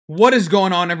What is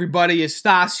going on, everybody? It's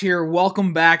Stas here.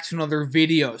 Welcome back to another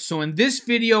video. So in this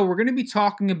video, we're going to be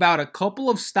talking about a couple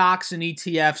of stocks and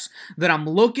ETFs that I'm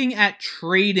looking at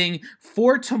trading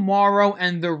for tomorrow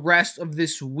and the rest of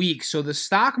this week. So the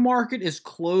stock market is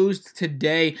closed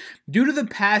today due to the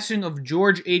passing of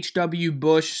George H.W.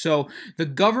 Bush. So the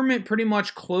government pretty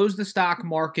much closed the stock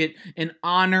market in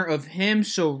honor of him.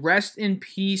 So rest in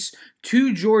peace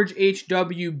to George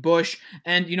H.W. Bush.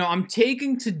 And, I'm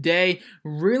taking today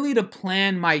really to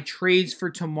plan my trades for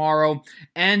tomorrow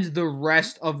and the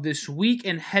rest of this week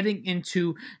and heading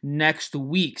into next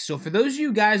week. So for those of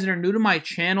you guys that are new to my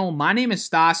channel, my name is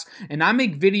Stas, and I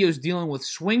make videos dealing with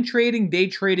swing trading, day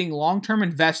trading, long-term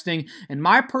investing, and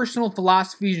my personal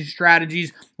philosophies and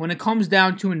strategies when it comes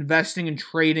down to investing and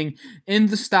trading in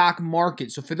the stock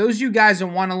market. So for those of you guys that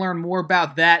want to learn more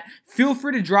about that, feel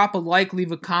free to drop a like,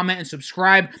 leave a comment, and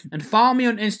subscribe, and follow me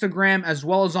on Instagram as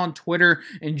well as on Twitter,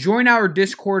 and join our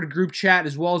Discord group chat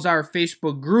as well as our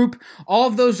Facebook group. All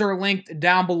of those are linked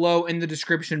down below in the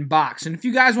description box. And if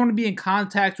you guys want to be in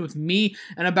contact with me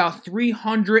and about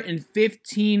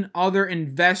 315 other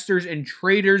investors and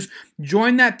traders,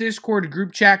 join that Discord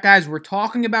group chat, guys. We're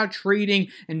talking about trading,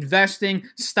 investing,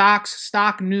 stocks,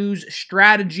 stock news,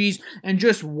 strategies, and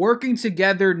just working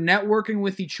together, networking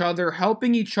with each other,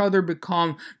 helping each other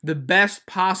become the best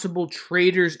possible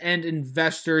traders and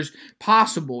investors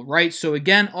possible, right? So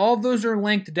again, all of those are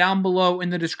linked down below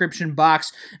in the description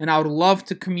box, and I would love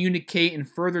to communicate and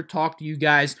further talk to you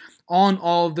guys on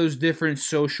all of those different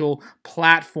social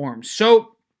platforms. So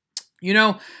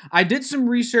I did some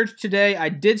research today. I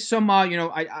did some,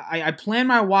 I planned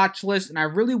my watch list, and I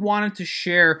really wanted to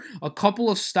share a couple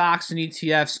of stocks and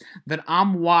ETFs that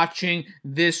I'm watching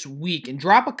this week. And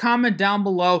drop a comment down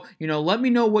below. Let me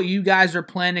know what you guys are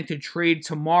planning to trade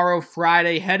tomorrow,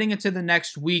 Friday, heading into the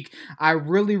next week. I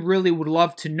really would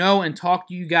love to know and talk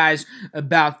to you guys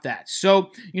about that.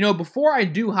 So, before I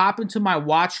do hop into my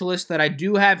watch list that I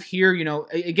do have here,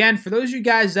 again, for those of you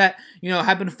guys that,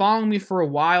 have been following me for a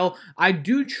while, I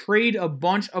do trade a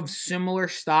bunch of similar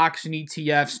stocks and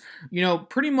ETFs,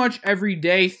 pretty much every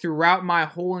day throughout my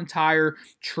whole entire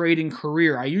trading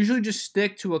career. I usually just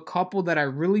stick to a couple that I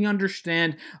really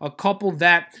understand, a couple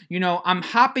that, I'm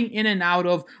hopping in and out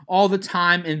of all the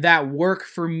time and that work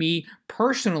for me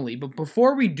personally. But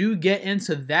before we do get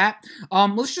into that,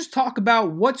 let's just talk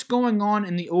about what's going on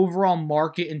in the overall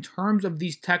market in terms of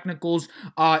these technicals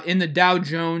in the Dow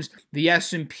Jones, the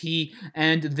S&P,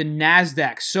 and the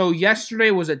NASDAQ. So yesterday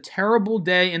was a terrible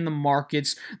day in the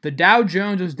markets. The Dow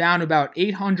Jones was down about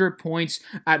 800 points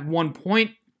at one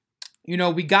point.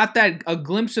 We got a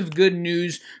glimpse of good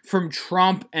news from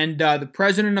Trump and the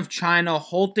president of China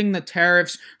halting the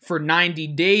tariffs for 90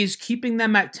 days, keeping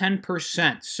them at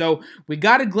 10%. So we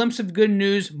got a glimpse of good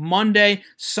news Monday.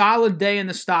 Solid day in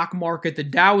the stock market. The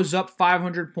Dow was up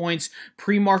 500 points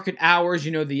pre-market hours.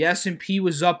 The S&P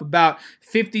was up about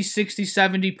 50, 60,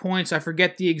 70 points. I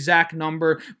forget the exact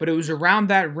number, but it was around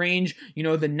that range. The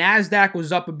NASDAQ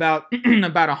was up about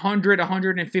 100,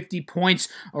 150 points,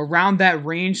 around that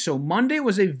range. So Monday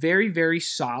was a very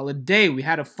solid day. We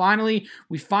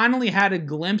finally had a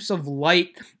glimpse of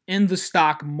light in the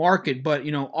stock market, but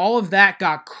all of that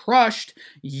got crushed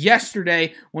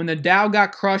yesterday when the Dow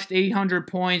got crushed 800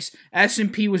 points.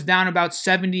 S&P was down about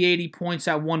 70, 80 points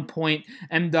at one point,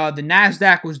 and the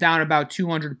NASDAQ was down about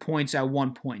 200 points at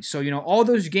one point. So all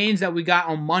those gains that we got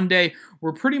on Monday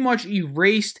were pretty much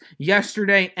erased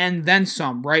yesterday and then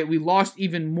some, right? We lost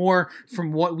even more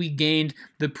from what we gained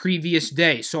the previous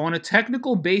day. So on a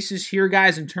technical basis here,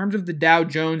 guys, in terms of the Dow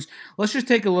Jones, let's just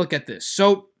take a look at this.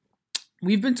 So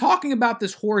we've been talking about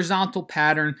this horizontal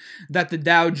pattern that the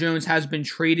Dow Jones has been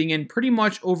trading in pretty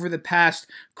much over the past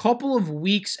couple of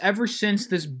weeks, ever since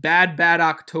this bad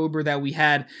October that we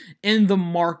had in the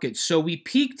market. So we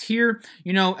peaked here,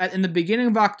 in the beginning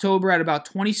of October at about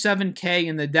 27K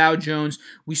in the Dow Jones.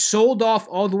 We sold off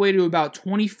all the way to about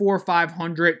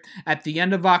 24,500 at the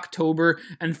end of October.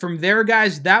 And from there,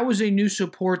 guys, that was a new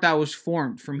support that was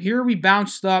formed. From here, we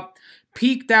bounced up,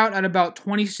 peaked out at about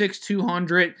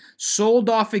 26,200, sold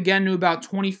off again to about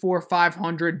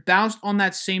 24,500, bounced on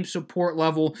that same support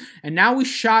level, and now we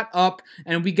shot up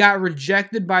and we got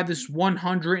rejected by this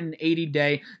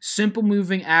 180-day simple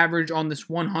moving average on this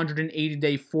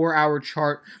 180-day 4-hour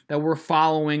chart that we're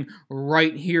following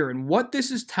right here. And what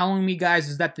this is telling me, guys,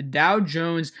 is that the Dow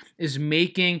Jones is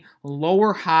making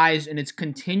lower highs and it's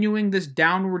continuing this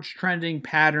downwards trending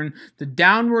pattern, the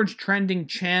downwards trending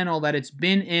channel that it's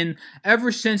been in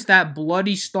ever since that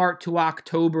bloody start to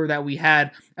October that we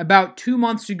had about 2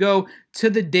 months ago to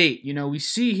the date. We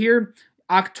see here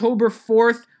October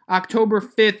 4th, October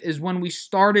 5th is when we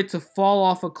started to fall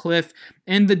off a cliff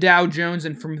in the Dow Jones,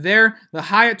 and from there, the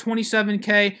high at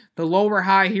 27K, the lower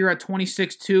high here at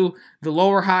 26.2, the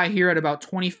lower high here at about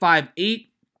 25.8.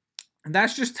 And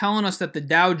that's just telling us that the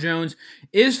Dow Jones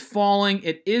is falling.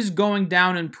 It is going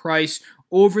down in price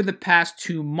over the past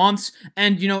 2 months.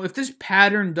 And, you know, if this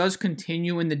pattern does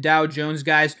continue in the Dow Jones,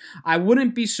 guys, I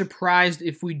wouldn't be surprised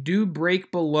if we do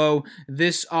break below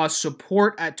this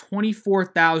support at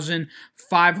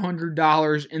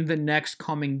 $24,500 in the next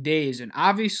coming days. And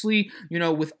obviously, you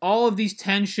know, with all of these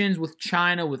tensions with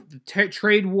China, with the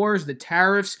trade wars, the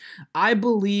tariffs, I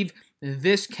believe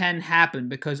this can happen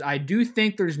because I do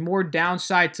think there's more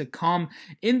downside to come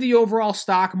in the overall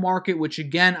stock market, which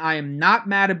again, I am not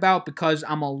mad about because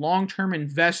I'm a long-term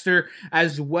investor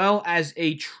as well as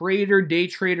a trader, day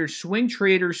trader, swing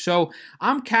trader. So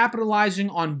I'm capitalizing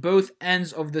on both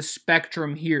ends of the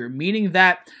spectrum here, meaning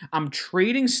that I'm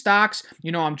trading stocks,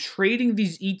 you know, I'm trading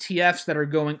these ETFs that are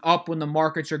going up when the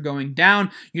markets are going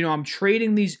down. You know, I'm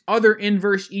trading these other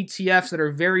inverse ETFs that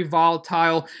are very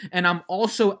volatile, and I'm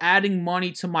also adding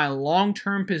money to my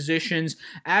long-term positions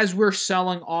as we're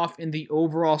selling off in the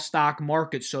overall stock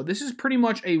market. So this is pretty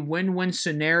much a win-win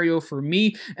scenario for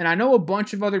me, and I know a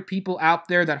bunch of other people out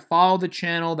there that follow the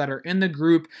channel, that are in the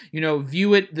group, you know,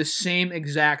 view it the same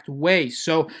exact way.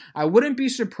 So I wouldn't be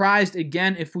surprised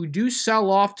again if we do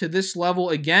sell off to this level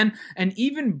again and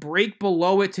even break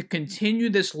below it to continue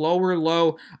this lower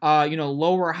low, you know,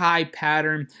 lower high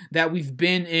pattern that we've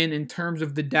been in terms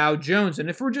of the Dow Jones. And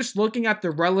if we're just looking at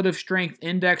the relative strength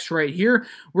index right here,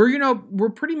 we're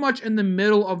pretty much in the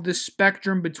middle of the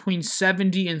spectrum between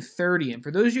 70 and 30. And for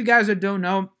those of you guys that don't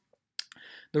know,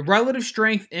 the relative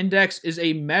strength index is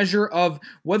a measure of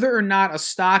whether or not a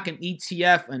stock, an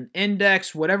ETF, an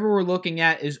index, whatever we're looking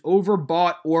at is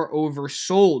overbought or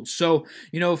oversold. So,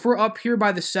 you know, if we're up here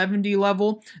by the 70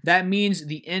 level, that means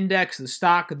the index, the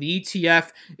stock, the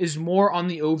ETF is more on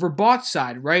the overbought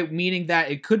side, right? Meaning that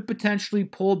it could potentially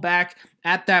pull back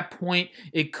at that point.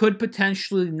 It could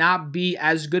potentially not be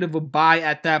as good of a buy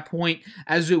at that point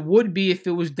as it would be if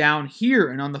it was down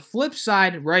here. And on the flip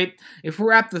side, right, if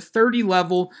we're at the 30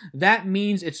 level, that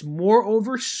means it's more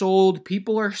oversold.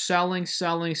 People are selling,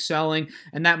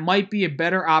 and that might be a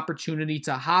better opportunity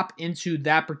to hop into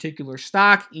that particular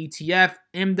stock, ETF,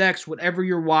 index, whatever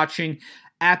you're watching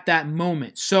at that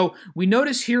moment. So we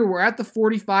notice here we're at the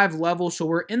 45 level, so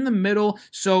we're in the middle.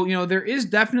 So, you know, there is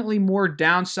definitely more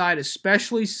downside,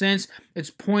 especially since it's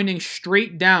pointing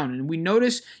straight down. And we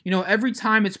notice, you know, every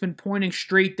time it's been pointing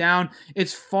straight down,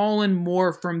 it's fallen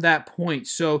more from that point.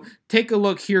 So take a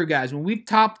look here, guys. When we've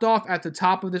topped off at the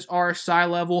top of this RSI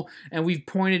level and we've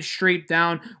pointed straight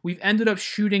down, we've ended up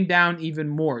shooting down even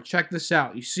more. Check this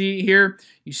out. You see it here.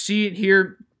 You see it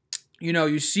here. You know,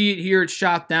 you see it here, it's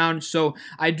shot down. So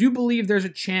I do believe there's a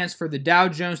chance for the Dow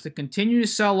Jones to continue to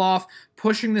sell off,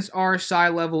 pushing this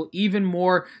RSI level even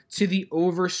more to the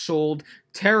oversold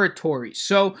territory.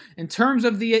 So in terms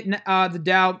of the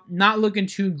Dow, not looking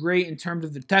too great in terms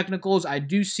of the technicals. I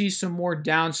do see some more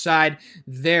downside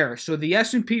there. So the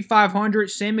S&P 500,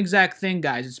 same exact thing,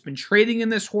 guys. It's been trading in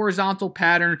this horizontal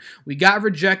pattern. We got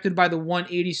rejected by the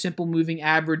 180 simple moving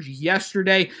average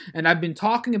yesterday, and I've been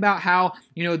talking about how,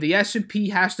 you know, the S&P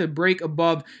has to break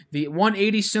above the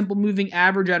 180 simple moving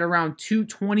average at around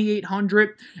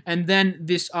 2,800, and then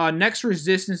this next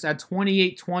resistance at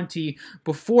 2820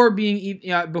 before being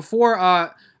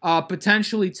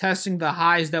potentially testing the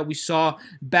highs that we saw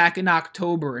back in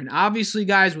October. And obviously,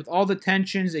 guys, with all the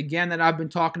tensions, again, that I've been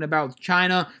talking about with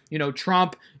China, you know,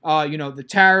 Trump, you know, the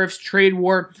tariffs, trade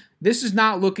war, this is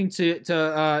not looking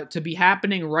to be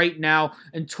happening right now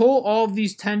until all of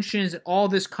these tensions, all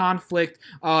this conflict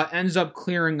ends up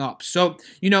clearing up. So,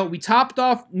 you know, we topped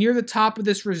off near the top of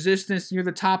this resistance, near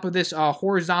the top of this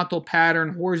horizontal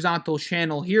pattern, horizontal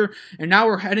channel here, and now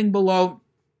we're heading below.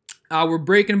 We're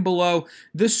breaking below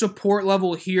this support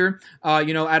level here,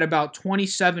 you know, at about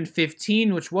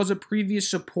 27.15, which was a previous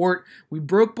support. We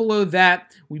broke below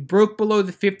that. We broke below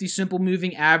the 50 simple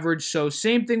moving average. So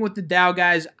same thing with the Dow,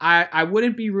 guys. I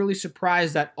wouldn't be really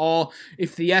surprised at all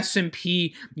if the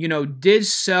S&P, you know, did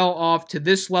sell off to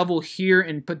this level here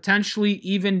and potentially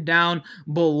even down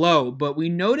below. But we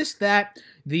noticed that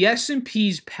the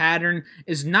S&P's pattern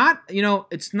is not, you know,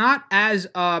 it's not as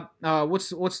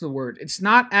what's the word? It's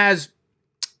not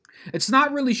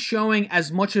really showing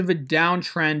as much of a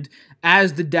downtrend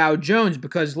as the Dow Jones,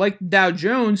 because like the Dow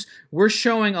Jones, we're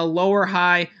showing a lower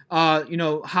high,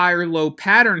 higher low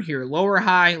pattern here, lower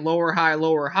high, lower high,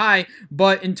 lower high.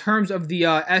 But in terms of the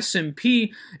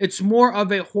S&P, it's more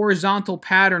of a horizontal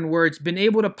pattern where it's been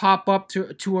able to pop up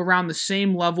to around the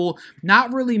same level,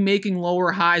 not really making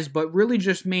lower highs, but really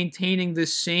just maintaining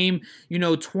this same,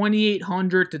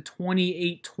 2,800 to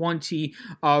 2,820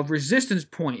 resistance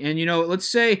point. And let's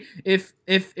say if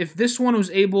this one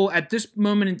was able at this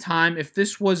moment in time, if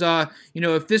this was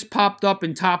if this popped up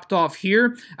and topped off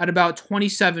here at about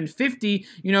 2750,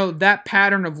 that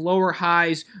pattern of lower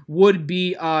highs would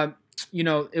be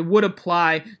it would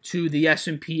apply to the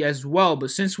S&P as well.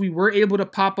 But since we were able to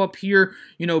pop up here,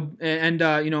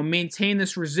 and maintain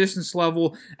this resistance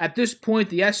level, at this point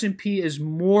the S&P is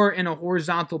more in a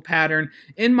horizontal pattern,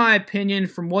 in my opinion,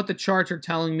 from what the charts are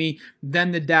telling me,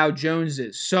 than the Dow Jones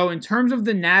is. So in terms of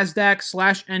the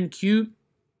NASDAQ/NQ,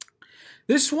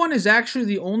 this one is actually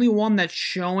the only one that's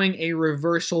showing a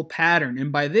reversal pattern.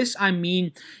 And by this, I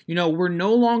mean, we're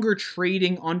no longer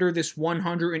trading under this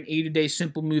 180-day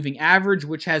simple moving average,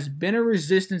 which has been a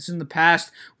resistance in the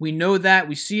past. We know that.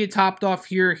 We see it topped off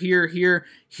here, here,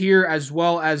 as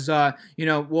well as,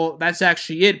 well, that's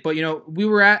actually it. But, we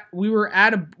were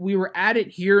at it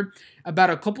here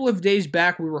about a couple of days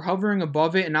back. We were hovering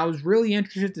above it, and I was really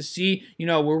interested to see,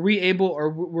 were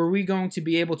we going to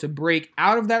be able to break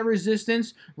out of that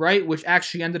resistance, right, which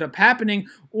actually ended up happening,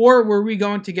 or were we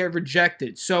going to get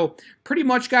rejected? So pretty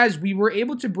much, guys, we were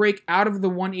able to break out of the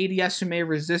 180 SMA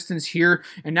resistance here,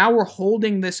 and now we're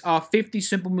holding this 50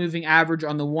 simple moving average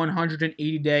on the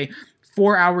 180-day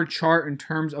 4-hour chart in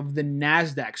terms of the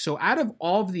NASDAQ. So out of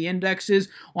all of the indexes,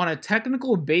 on a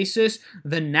technical basis,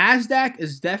 the NASDAQ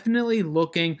is definitely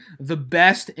looking the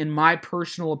best in my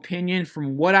personal opinion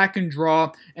from what I can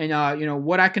draw and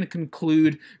what I can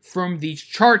conclude from these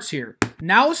charts here.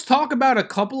 Now let's talk about a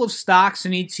couple of stocks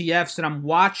and ETFs that I'm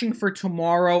watching for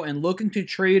tomorrow and looking to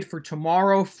trade for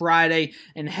tomorrow, Friday,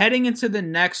 and heading into the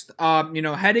next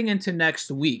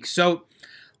next week. So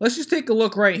let's just take a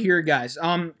look right here, guys.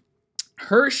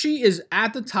 Hershey is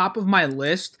at the top of my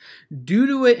list due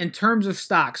to it in terms of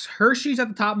stocks. Hershey's at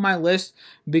the top of my list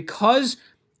because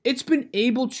it's been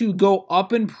able to go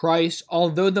up in price,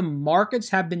 although the markets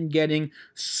have been getting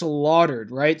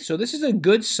slaughtered, right? So this is a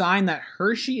good sign that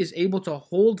Hershey is able to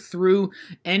hold through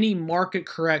any market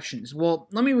corrections. Well,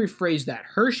 let me rephrase that.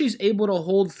 Hershey's able to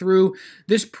hold through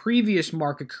this previous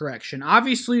market correction.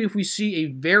 Obviously, if we see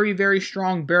a very, very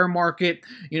strong bear market,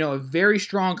 a very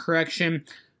strong correction,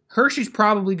 Hershey's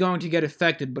probably going to get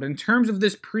affected, but in terms of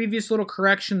this previous little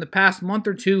correction the past month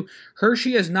or two,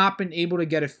 Hershey has not been able to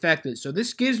get affected. So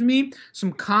this gives me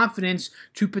some confidence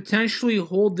to potentially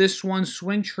hold this one,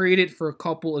 swing trade it for a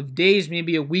couple of days,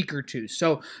 maybe a week or two.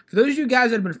 So for those of you guys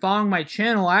that have been following my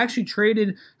channel, I actually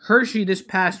traded Hershey this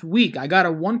past week. I got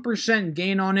a 1%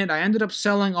 gain on it. I ended up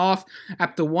selling off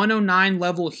at the 109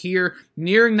 level here,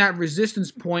 nearing that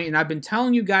resistance point, and I've been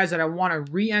telling you guys that I want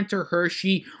to re-enter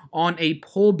Hershey on a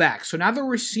pullback. So now that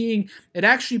we're seeing it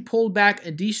actually pulled back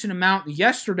a decent amount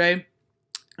yesterday,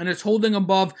 and it's holding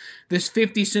above this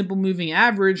 50 simple moving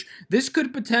average, this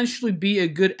could potentially be a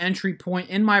good entry point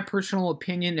in my personal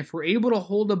opinion. If we're able to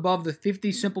hold above the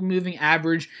 50 simple moving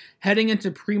average heading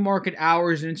into pre-market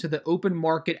hours and into the open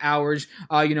market hours,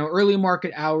 early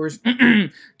market hours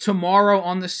tomorrow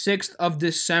on the 6th of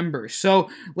December. So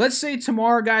let's say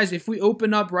tomorrow, guys, if we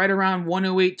open up right around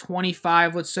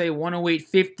 108.25, let's say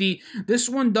 108.50, this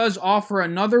one does offer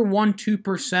another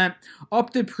 1-2% up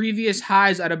to previous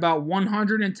highs at about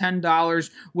 $110,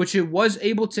 which it was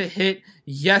able to hit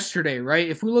yesterday, right?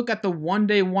 If we look at the 1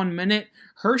 day, 1 minute,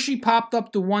 Hershey popped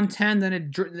up to 110, then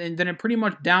it pretty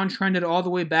much downtrended all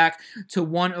the way back to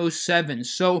 107.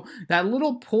 So that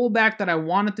little pullback that I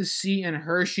wanted to see in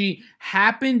Hershey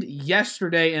happened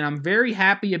yesterday, and I'm very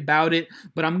happy about it,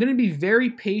 but I'm going to be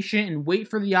very patient and wait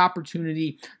for the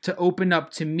opportunity to open up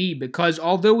to me, because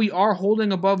although we are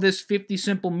holding above this 50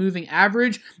 simple moving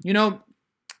average,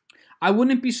 I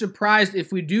wouldn't be surprised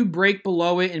if we do break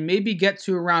below it and maybe get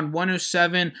to around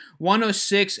 107,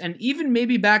 106, and even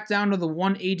maybe back down to the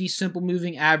 180 simple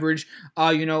moving average,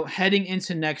 heading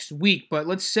into next week. But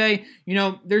let's say,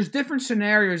 there's different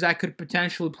scenarios that could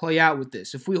potentially play out with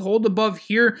this. If we hold above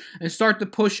here and start to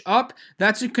push up,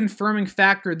 that's a confirming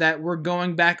factor that we're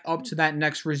going back up to that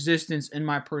next resistance, in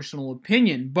my personal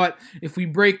opinion. But if we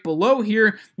break below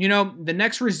here, the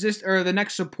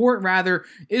next support rather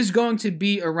is going to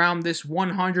be around this this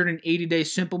 180-day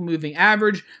simple moving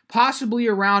average, possibly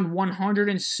around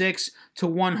 $106 to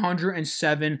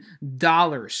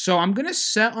 $107. So I'm going to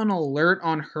set an alert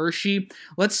on Hershey,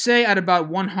 let's say at about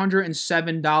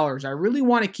 $107. I really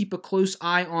want to keep a close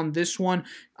eye on this one.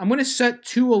 I'm going to set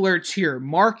two alerts here.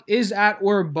 Mark is at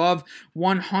or above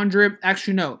 100.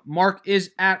 Actually, no. Mark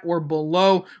is at or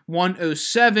below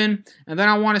 107. And then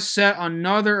I want to set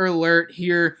another alert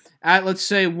here at, let's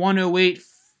say,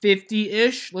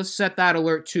 108.50-ish. Let's set that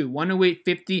alert too.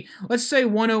 108.50. Let's say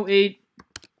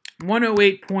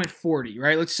 108.40,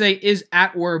 right? Let's say is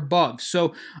at or above.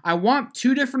 So I want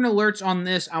two different alerts on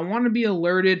this. I want to be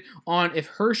alerted on if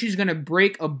Hershey's going to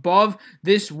break above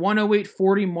this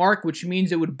 108.40 mark, which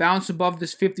means it would bounce above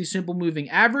this 50 simple moving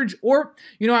average, or,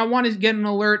 you know, I want to get an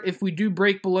alert if we do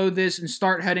break below this and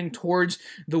start heading towards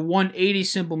the 180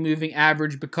 simple moving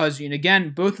average, because, you know,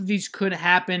 again, both of these could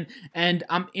happen, and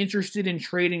I'm interested in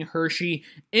trading Hershey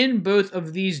in both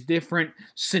of these different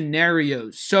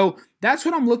scenarios. So that's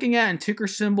what I'm looking at in ticker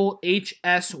symbol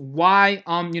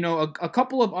HSY. You know, a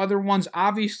couple of other ones,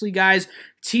 obviously, guys,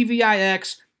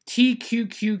 TVIX,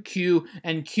 TQQQ,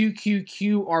 and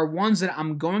QQQ are ones that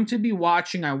I'm going to be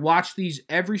watching. I watch these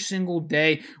every single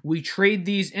day. We trade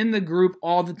these in the group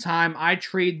all the time. I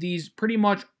trade these pretty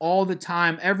much all the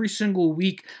time. Every single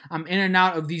week, I'm in and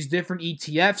out of these different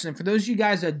ETFs. And for those of you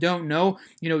guys that don't know,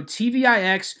 you know,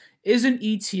 TVIX is an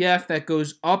ETF that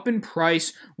goes up in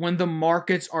price when the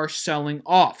markets are selling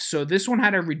off. So this one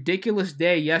had a ridiculous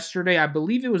day yesterday. I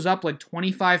believe it was up like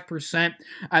 25%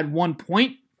 at one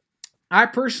point. I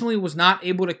personally was not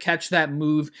able to catch that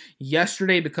move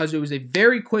yesterday because it was a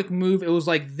very quick move. It was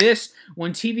like this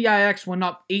when TVIX went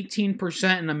up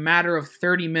 18% in a matter of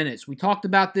 30 minutes. We talked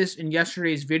about this in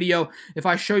yesterday's video. If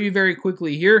I show you very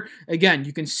quickly here, again,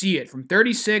 you can see it from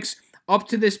 36 up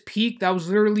to this peak. That was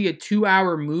literally a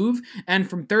 2-hour move, and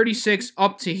from 36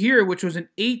 up to here, which was an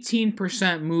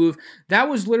 18% move, that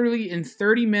was literally in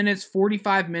 30 minutes,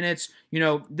 45 minutes. You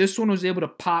know, this one was able to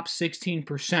pop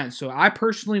 16%. So I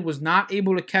personally was not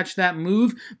able to catch that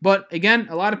move, but again,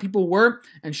 a lot of people were,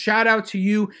 and shout out to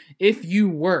you if you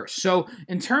were. So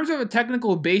in terms of a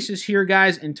technical basis here,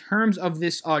 guys, in terms of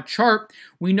this chart,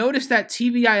 we noticed that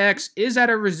TVIX is at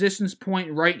a resistance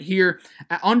point right here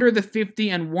at under the 50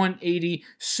 and 180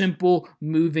 simple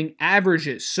moving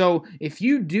averages. So if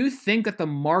you do think that the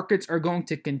markets are going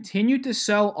to continue to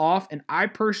sell off, and I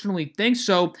personally think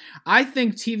so, I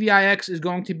think TVIX is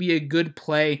going to be a good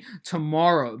play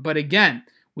tomorrow. But again,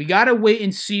 we got to wait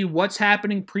and see what's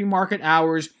happening pre-market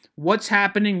hours, what's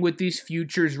happening with these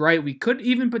futures, right? We could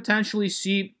even potentially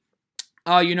see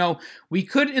you know, we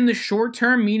could in the short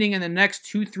term, meaning in the next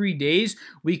 2-3 days,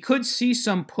 we could see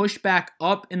some pushback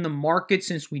up in the market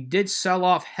since we did sell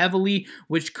off heavily,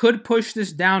 which could push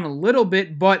this down a little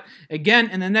bit. But again,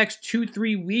 in the next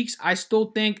 2-3 weeks, I still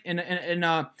think in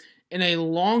a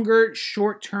longer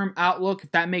short-term outlook,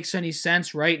 if that makes any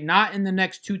sense, right? Not in the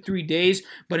next 2-3 days,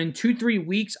 but in 2-3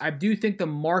 weeks, I do think the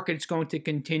market's going to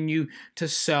continue to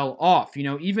sell off. You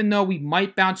know, even though we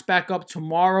might bounce back up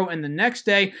tomorrow and the next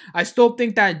day, I still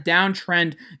think that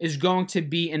downtrend is going to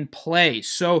be in play.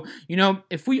 So, you know,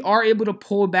 if we are able to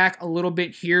pull back a little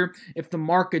bit here, if the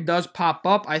market does pop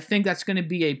up, I think that's going to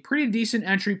be a pretty decent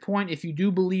entry point if you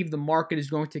do believe the market is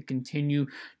going to continue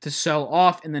to sell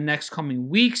off in the next coming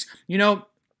weeks. You know,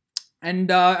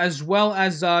 and as well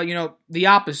as, you know, the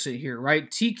opposite here, right?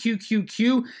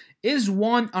 TQQQ is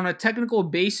one on a technical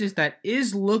basis that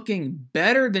is looking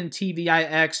better than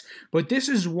TVIX, but this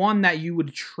is one that you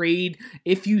would trade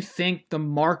if you think the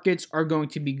markets are going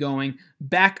to be going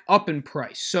back up in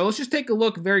price. So let's just take a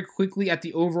look very quickly at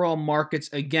the overall markets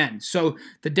again. So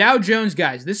the Dow Jones,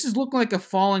 guys, this is looking like a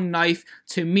falling knife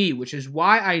to me, which is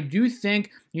why I do think,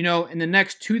 you know, in the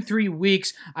next 2-3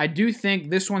 weeks, I do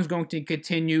think this one's going to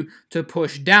continue to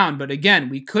push down. But again,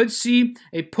 we could see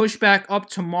a pushback up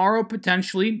tomorrow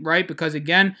potentially, right? Because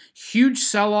again, huge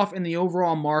sell-off in the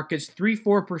overall markets,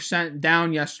 3-4%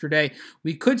 down yesterday.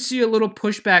 We could see a little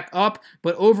pushback up,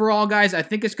 but overall, guys, I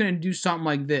think it's going to do something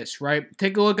like this, right?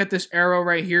 Take a look at this arrow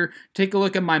right here. Take a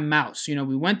look at my mouse. You know,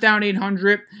 we went down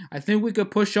 800. I think we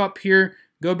could push up here,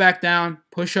 go back down,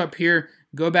 push up here,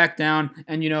 go back down,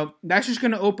 and you know, that's just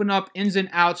going to open up ins and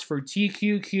outs for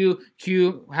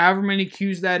TQQQ, however many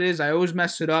Qs that is. I always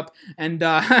mess it up, and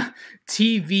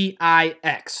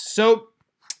TVIX. So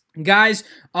guys,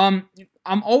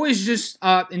 I'm always just,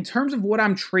 in terms of what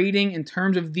I'm trading, in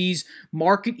terms of these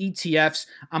market ETFs,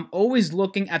 I'm always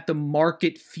looking at the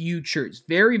market futures.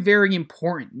 Very, very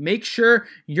important. Make sure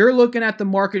you're looking at the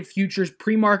market futures,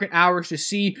 pre-market hours to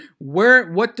see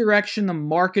what direction the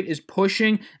market is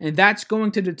pushing, and that's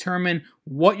going to determine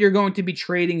what you're going to be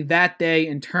trading that day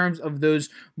in terms of those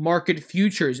market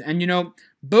futures. And,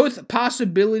 both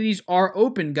possibilities are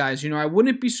open, guys. I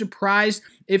wouldn't be surprised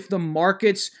if the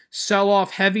markets sell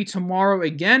off heavy tomorrow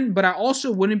again, but I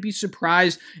also wouldn't be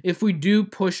surprised if we do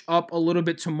push up a little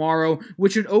bit tomorrow,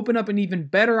 which would open up an even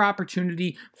better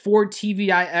opportunity for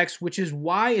TVIX, which is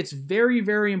why it's very,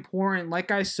 very important,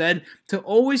 like I said, to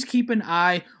always keep an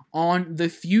eye on the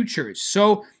futures.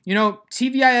 So,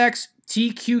 TVIX,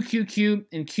 TQQQ,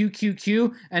 and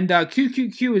QQQ, and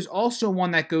QQQ is also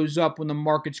one that goes up when the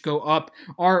markets go up,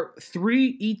 are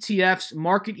 3 ETFs,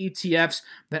 market ETFs,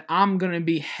 that I'm going to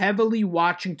be heavily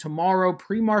watching tomorrow,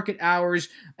 pre-market hours,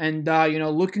 and,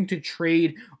 looking to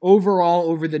trade overall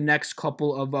over the next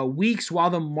couple of weeks while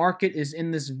the market is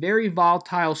in this very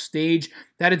volatile stage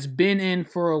that it's been in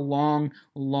for a long,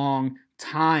 long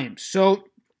time. So,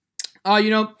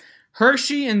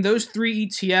 Hershey and those 3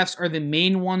 ETFs are the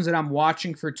main ones that I'm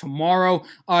watching for tomorrow.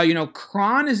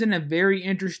 Kron is in a very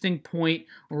interesting point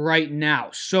right now.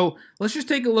 So let's just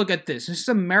take a look at this. This is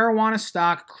a marijuana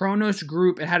stock, Cronos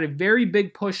Group. It had a very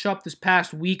big push up this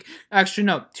past week. Actually,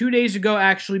 no, 2 days ago,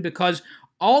 actually, because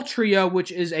Altria,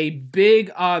 which is a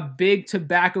big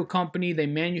tobacco company, they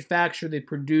manufacture, they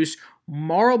produce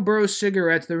Marlboro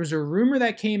cigarettes. There was a rumor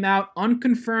that came out,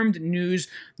 unconfirmed news,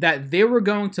 that they were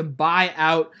going to buy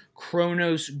out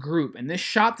Cronos Group, and this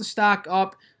shot the stock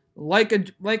up like a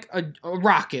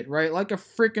rocket, right? Like a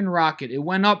freaking rocket. It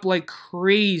went up like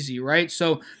crazy, right?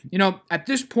 So, at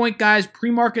this point, guys,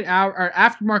 pre-market hour or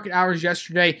after-market hours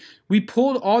yesterday, we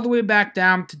pulled all the way back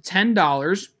down to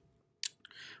 $10,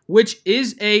 which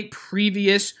is a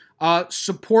previous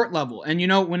support level. And,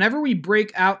 whenever we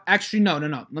break out, actually, no,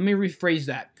 let me rephrase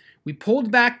that. We pulled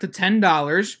back to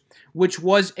 $10, which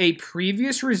was a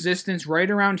previous resistance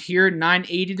right around here,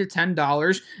 $9.80 to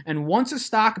 $10. And once a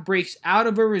stock breaks out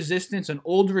of a resistance, an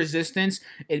old resistance,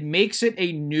 it makes it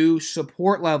a new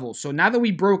support level. So now that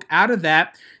we broke out of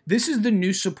that, this is the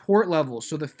new support level.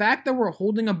 So the fact that we're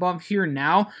holding above here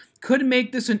now could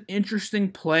make this an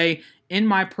interesting play, in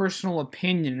my personal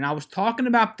opinion. And I was talking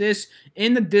about this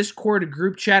in the Discord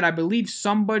group chat. I believe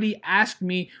somebody asked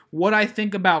me what I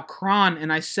think about Kron,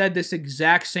 and I said this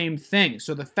exact same thing.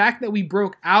 So the fact that we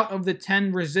broke out of the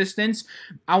 10 resistance,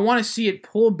 I want to see it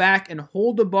pull back and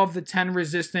hold above the 10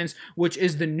 resistance, which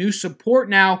is the new support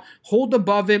now. Hold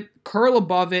above it, curl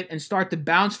above it, and start to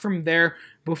bounce from there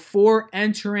before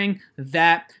entering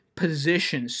that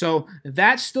position. So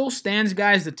that still stands,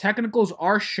 guys. The technicals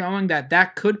are showing that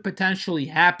that could potentially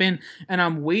happen, and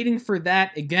I'm waiting for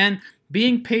that. Again,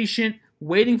 being patient,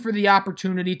 waiting for the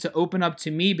opportunity to open up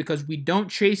to me, because we don't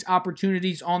chase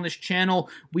opportunities on this channel.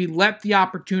 We let the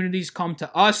opportunities come to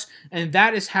us, and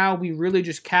that is how we really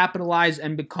just capitalize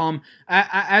and become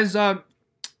as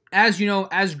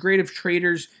great of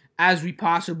traders as we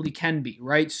possibly can be,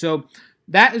 right? So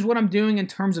that is what I'm doing in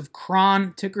terms of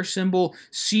Kron, ticker symbol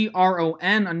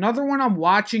CRON. Another one I'm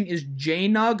watching is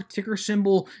JNUG, ticker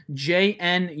symbol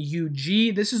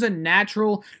JNUG. This is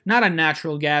not a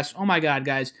natural gas. Oh my God,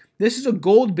 guys. This is a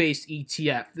gold-based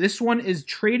ETF. This one is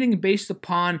trading based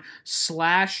upon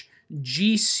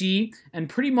 /GC, and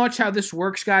pretty much how this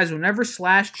works, guys, whenever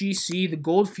 /GC, the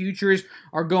gold futures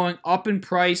are going up in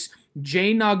price,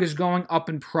 JNUG is going up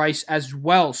in price as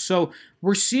well. So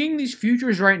we're seeing these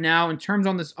futures right now in terms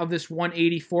of this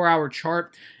 184-hour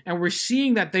chart, and we're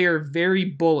seeing that they are very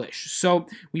bullish. So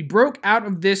we broke out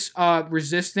of this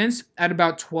resistance at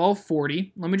about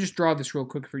 1240. Let me just draw this real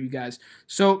quick for you guys.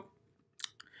 So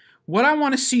what I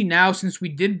want to see now, since we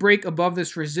did break above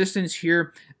this resistance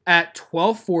here at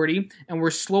 1240, and we're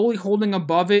slowly holding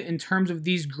above it in terms of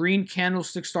these green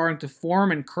candlesticks starting to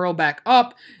form and curl back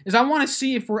up, is I want to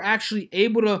see if we're actually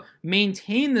able to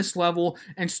maintain this level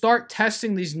and start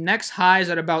testing these next highs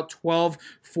at about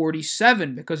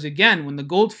 1247. Because again, when the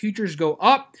gold futures go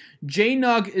up,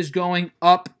 JNUG is going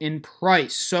up in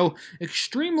price. So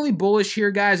extremely bullish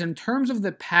here, guys. In terms of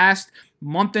the past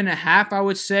month and a half, I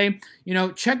would say,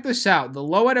 check this out. The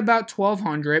low at about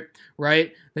 1200,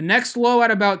 right? The next low at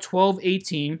about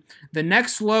 1218. The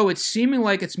next low, it's seeming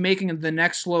like it's making the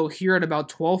next low here at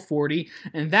about 1240.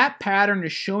 And that pattern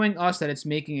is showing us that it's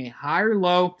making a higher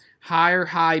low, higher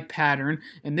high pattern.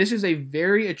 And this is a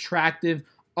very attractive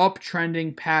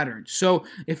uptrending pattern. So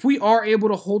if we are able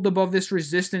to hold above this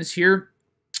resistance here,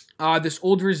 this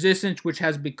old resistance, which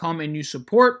has become a new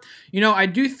support. You know, I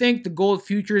do think the gold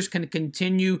futures can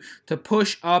continue to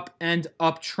push up and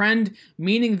uptrend,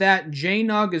 meaning that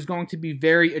JNUG is going to be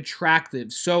very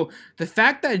attractive. So the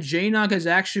fact that JNUG has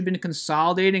actually been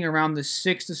consolidating around the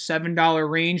 $6 to $7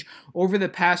 range over the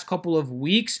past couple of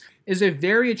weeks is a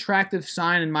very attractive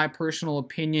sign in my personal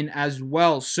opinion as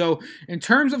well. So in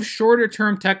terms of shorter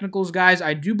term technicals, guys,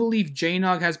 I do believe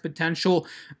JNUG has potential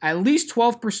at least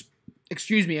 12%.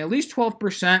 At least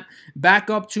 12% back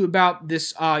up to about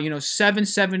this,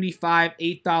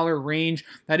 $7.75, $8 range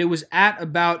that it was at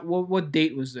about, what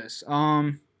date was this?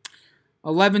 11/20,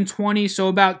 so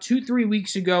about 2-3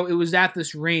 weeks ago, it was at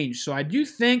this range. So I do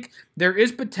think there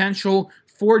is potential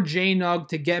for JNUG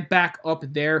to get back up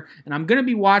there, and I'm going to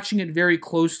be watching it very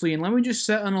closely. And let me just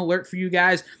set an alert for you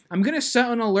guys. I'm going to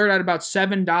set an alert at about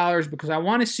 $7 because I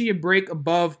want to see a break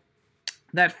above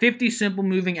that 50 simple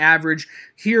moving average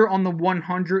here on the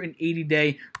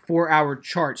 180-day 4-hour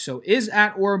chart. So is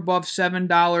at or above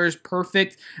 $7.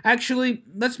 Perfect. Actually,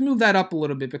 let's move that up a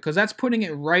little bit because that's putting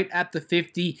it right at the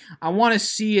 50. I want to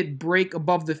see it break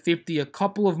above the 50 a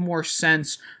couple of more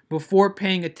cents before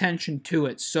paying attention to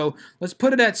it. So let's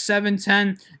put it at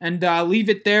 710 and leave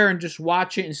it there and just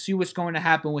watch it and see what's going to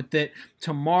happen with it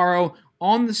tomorrow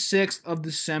on the 6th of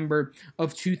December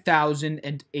of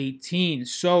 2018.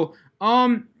 So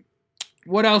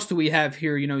what else do we have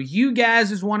here? You know,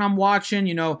 UGAS is one I'm watching.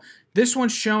 You know, this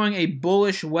one's showing a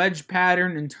bullish wedge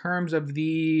pattern in terms of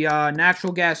the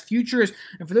natural gas futures.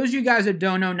 And for those of you guys that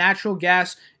don't know, natural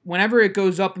gas, whenever it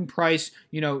goes up in price,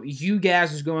 you know,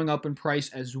 UGAS is going up in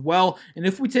price as well. And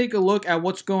if we take a look at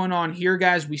what's going on here,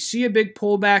 guys, we see a big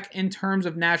pullback in terms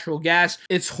of natural gas.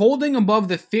 It's holding above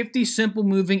the 50 simple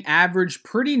moving average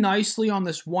pretty nicely on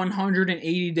this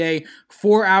 180-day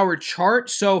 4-hour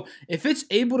chart. So if it's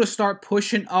able to start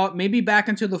pushing up, maybe back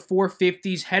into the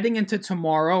 450s heading into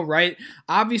tomorrow, right?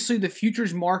 Obviously, the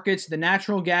futures markets, the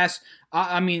natural gas,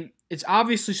 it's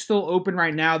obviously still open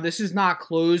right now. This is not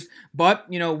closed, but,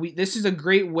 you know, this is a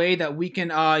great way that we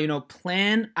can,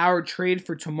 plan our trade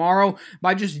for tomorrow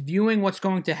by just viewing what's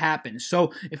going to happen.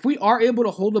 So if we are able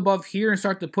to hold above here and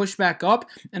start to push back up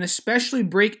and especially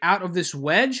break out of this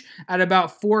wedge at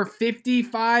about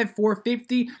 455,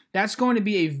 450, that's going to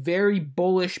be a very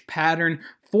bullish pattern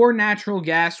for natural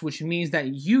gas, which means that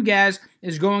UGAS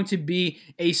is going to be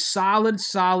a solid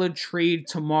trade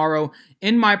tomorrow,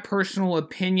 in my personal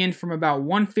opinion, from about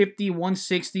 150,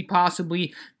 160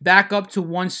 possibly, back up to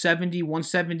 170,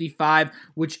 175,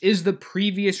 which is the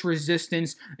previous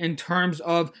resistance in terms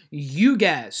of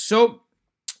UGAS. So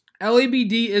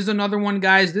LABD is another one,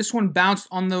 guys. This one bounced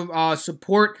on the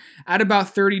support at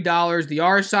about $30. The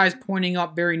RSI is pointing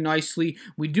up very nicely.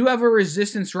 We do have a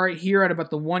resistance right here at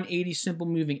about the 180 simple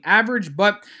moving average,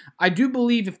 but I do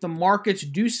believe if the markets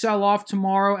do sell off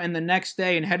tomorrow and the next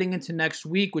day and heading into next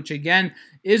week, which again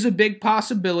is a big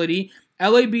possibility,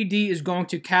 LABD is going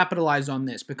to capitalize on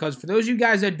this because for those of you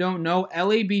guys that don't know,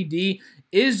 LABD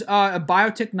is a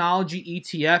biotechnology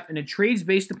ETF and it trades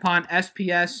based upon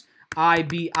SPS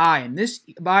IBI. And this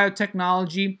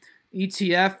biotechnology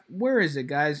ETF, where is it,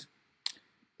 guys?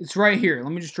 It's right here.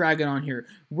 Let me just drag it on here.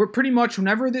 We're pretty much,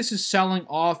 whenever this is selling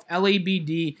off,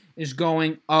 LABD is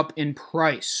going up in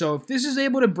price. So if this is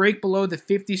able to break below the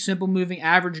 50 simple moving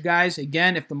average, guys,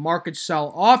 again, if the markets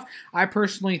sell off, I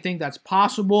personally think that's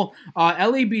possible.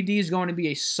 LABD is going to be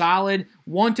a solid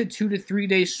 1 to 2 to 3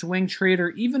 day swing trade or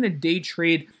even a day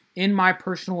trade in my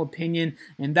personal opinion,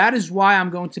 and that is why I'm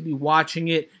going to be watching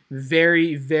it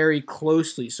very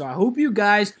closely. So I hope you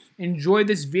guys enjoyed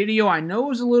this video. I know it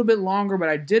was a little bit longer, but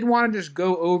I did want to just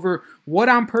go over what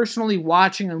I'm personally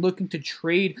watching and looking to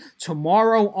trade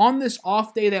tomorrow on this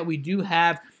off day that we do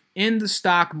have in the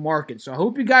stock market. So I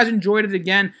hope you guys enjoyed it.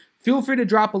 Again, feel free to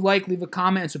drop a like, leave a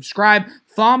comment, and subscribe.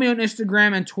 Follow me on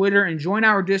Instagram and Twitter, and join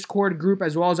our Discord group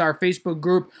as well as our Facebook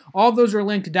group. All of those are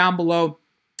linked down below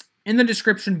in the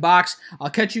description box.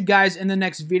 I'll catch you guys in the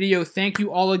next video. Thank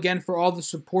you all again for all the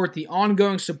support, the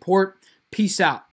ongoing support. Peace out.